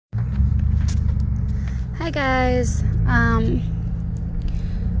Hi guys.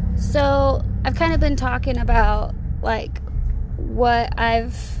 So I've kind of been talking about like what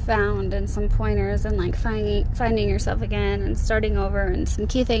I've found and some pointers and like finding yourself again and starting over and some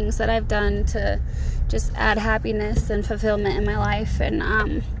key things that I've done to just add happiness and fulfillment in my life.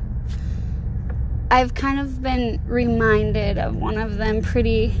 And I've kind of been reminded of one of them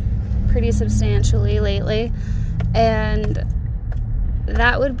pretty substantially lately, and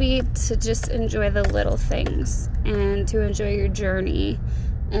that would be to just enjoy the little things and to enjoy your journey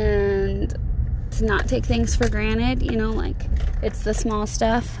and to not take things for granted, like it's the small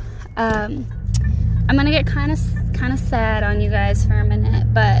stuff. I'm gonna get kind of sad on you guys for a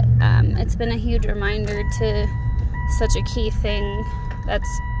minute, but it's been a huge reminder to such a key thing that's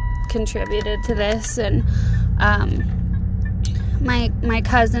contributed to this. And my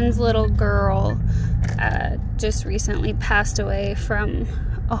cousin's little girl just recently passed away from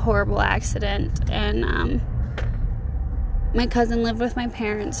a horrible accident, and my cousin lived with my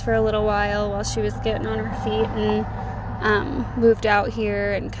parents for a little while she was getting on her feet, and moved out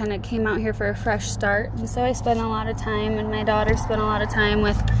here and kind of came out here for a fresh start. And so I spent a lot of time, and my daughter spent a lot of time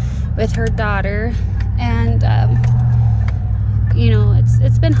with her daughter, and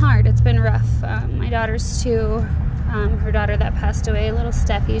it's been hard, it's been rough. My daughter's 2, her daughter that passed away, little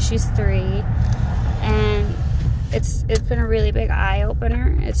Steffi, she's 3, and it's been a really big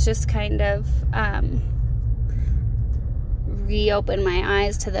eye-opener. It's just kind of reopened my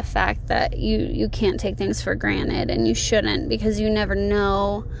eyes to the fact that you can't take things for granted, and you shouldn't, because you never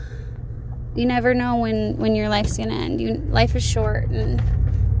know when your life's gonna end. Life is short, and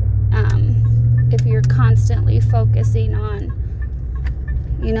if you're constantly focusing on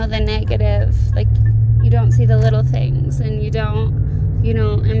the negative, like you don't see the little things, and you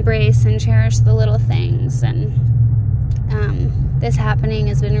don't embrace and cherish the little things. And this happening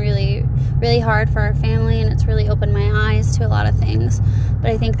has been really, really hard for our family, and it's really opened my eyes to a lot of things. But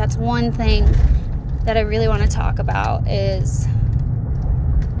I think that's one thing that I really want to talk about, is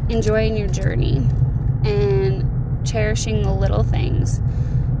enjoying your journey and cherishing the little things.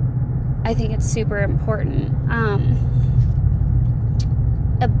 I think it's super important.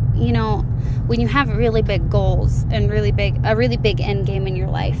 When you have really big goals and a really big end game in your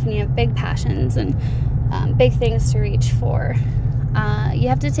life, and you have big passions and big things to reach for, you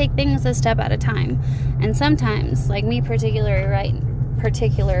have to take things a step at a time. And sometimes, like me particularly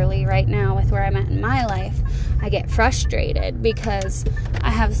right now with where I'm at in my life, I get frustrated because I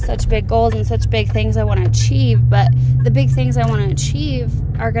have such big goals and such big things I want to achieve, but the big things I want to achieve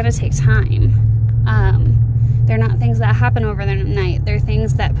are going to take time. They're not things that happen over the night. They're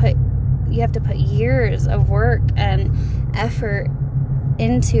things that you have to put years of work and effort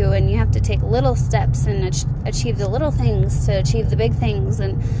into, and you have to take little steps and achieve the little things to achieve the big things.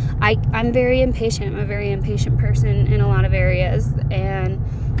 And I'm very impatient. I'm a very impatient person in a lot of areas, and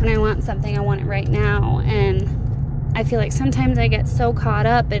when I want something, I want it right now. And I feel like sometimes I get so caught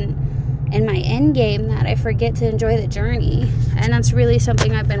up in my end game that I forget to enjoy the journey. And that's really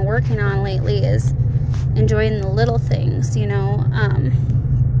something I've been working on lately, is enjoying the little things.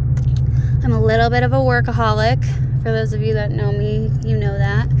 I'm a little bit of a workaholic. For those of you that know me, you know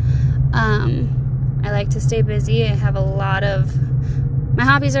that. I like to stay busy. I have my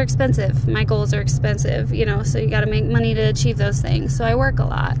hobbies are expensive. My goals are expensive, so you got to make money to achieve those things. So I work a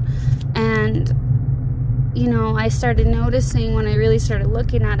lot. And, I started noticing when I really started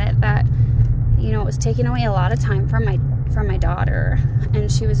looking at it that, it was taking away a lot of time from my daughter.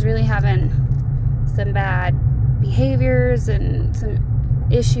 And she was really having some bad behaviors and some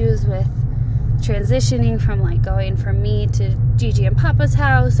issues with transitioning from like going from me to Gigi and Papa's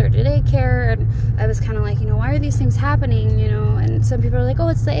house or to daycare. And I was kind of like, why are these things happening? And some people are like, oh,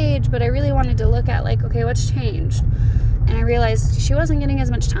 it's the age. But I really wanted to look at like, okay, what's changed? And I realized she wasn't getting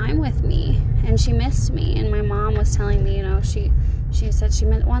as much time with me, and she missed me. And my mom was telling me, she said she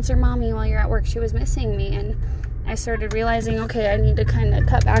wants her mommy while you're at work. She was missing me. And I started realizing, okay, I need to kind of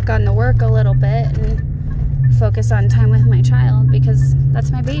cut back on the work a little bit and focus on time with my child, because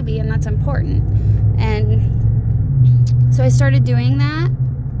that's my baby and that's important. And so I started doing that,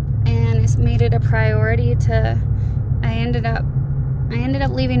 and I made it a priority I ended up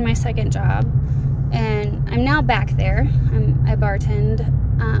leaving my second job, and I'm now back there. I bartend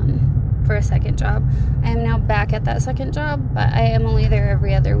for a second job. I am now back at that second job, but I am only there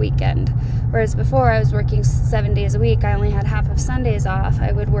every other weekend. Whereas before I was working 7 days a week. I only had half of Sundays off.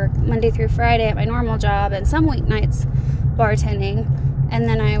 I would work Monday through Friday at my normal job, and some weeknights bartending. And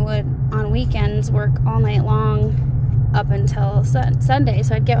then I would, on weekends, work all night long up until Sunday.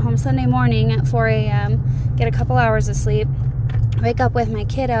 So I'd get home Sunday morning at 4 a.m., get a couple hours of sleep, wake up with my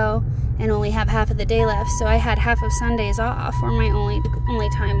kiddo, and only have half of the day left. So I had half of Sundays off, or my only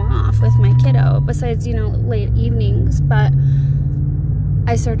time off with my kiddo, besides, you know, late evenings. But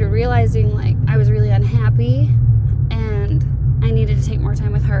I started realizing, like, I was really unhappy and I needed to take more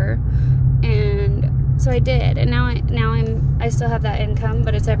time with her. And so I did, and now I still have that income,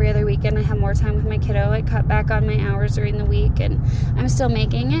 but it's every other weekend. I have more time with my kiddo. I cut back on my hours during the week, and I'm still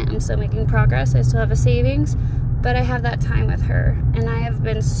making it. I'm still making progress. I still have a savings, but I have that time with her, and I have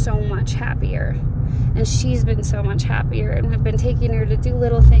been so much happier, and she's been so much happier, and we've been taking her to do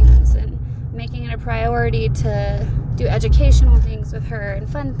little things and making it a priority to do educational things with her and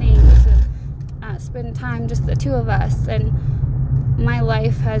fun things, and spend time just the two of us. And my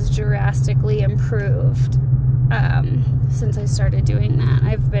life has drastically improved since I started doing that.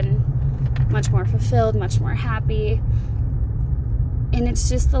 I've been much more fulfilled, much more happy. And it's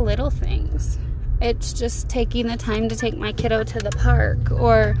just the little things. It's just taking the time to take my kiddo to the park,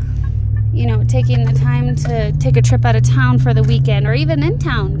 or, you know, taking the time to take a trip out of town for the weekend, or even in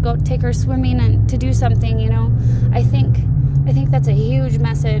town, go take her swimming and to do something, you know. I think that's a huge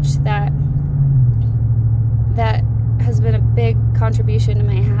message that has been a big contribution to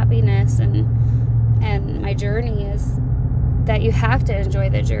my happiness and my journey, is that you have to enjoy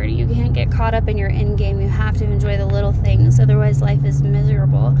the journey. You can't get caught up in your end game. You have to enjoy the little things, otherwise life is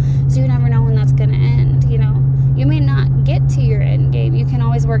miserable. So you never know when that's going to end, you know. You may not get to your end game. You can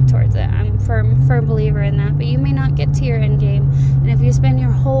always work towards it. I'm a firm believer in that. But you may not get to your end game. And if you spend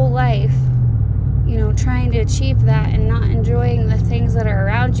your whole life, you know, trying to achieve that and not enjoying the things that are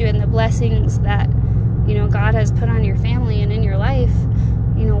around you and the blessings that, you know, God has put on your family and in your life,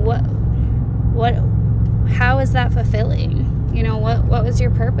 you know, how is that fulfilling? You know, what was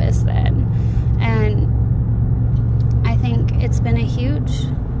your purpose then? And I think it's been a huge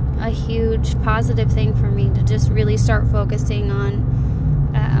positive thing for me to just really start focusing on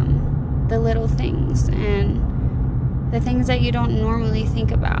the little things and the things that you don't normally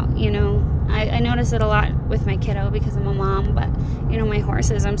think about. You know, I notice it a lot with my kiddo because I'm a mom, but, you know, my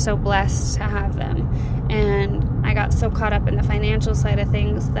horses, I'm so blessed to have them. And I got so caught up in the financial side of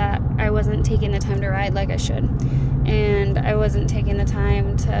things that I wasn't taking the time to ride like I should. And I wasn't taking the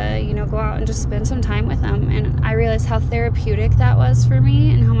time to, you know, go out and just spend some time with them. And I realized how therapeutic that was for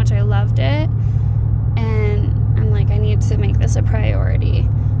me and how much I loved it. And I'm like, I need to make this a priority.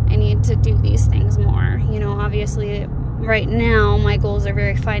 I need to do these things more. You know, obviously right now my goals are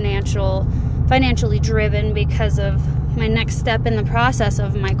very financially driven because of my next step in the process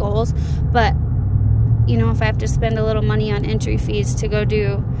of my goals. But, you know, if I have to spend a little money on entry fees to go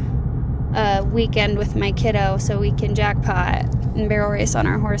do a weekend with my kiddo so we can jackpot and barrel race on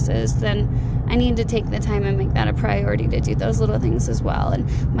our horses, then I need to take the time and make that a priority to do those little things as well. And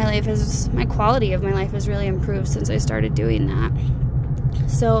my quality of my life has really improved since I started doing that.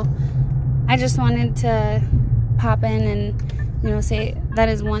 So I just wanted to pop in and, you know, say that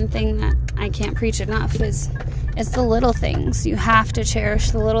is one thing that I can't preach enough, is it's the little things. You have to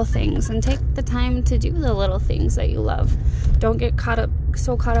cherish the little things and take the time to do the little things that you love. Don't get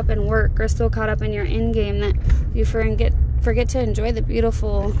so caught up in work or so caught up in your end game that you forget to enjoy the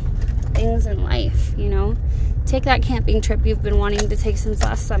beautiful things in life, you know. Take that camping trip you've been wanting to take since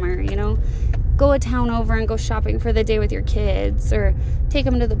last summer, you know. Go a town over and go shopping for the day with your kids, or take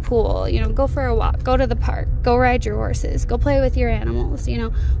them to the pool, you know, go for a walk, go to the park, go ride your horses, go play with your animals, you know,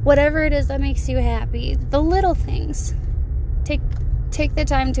 whatever it is that makes you happy. The little things. Take the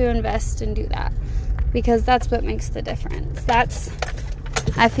time to invest and do that, because that's what makes the difference.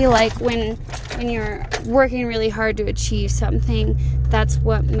 I feel like when you're working really hard to achieve something, that's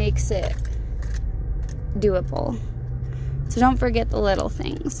what makes it doable. So don't forget the little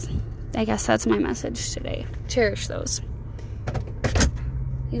things. I guess that's my message today. Cherish those.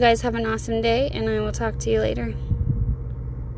 You guys have an awesome day, and I will talk to you later.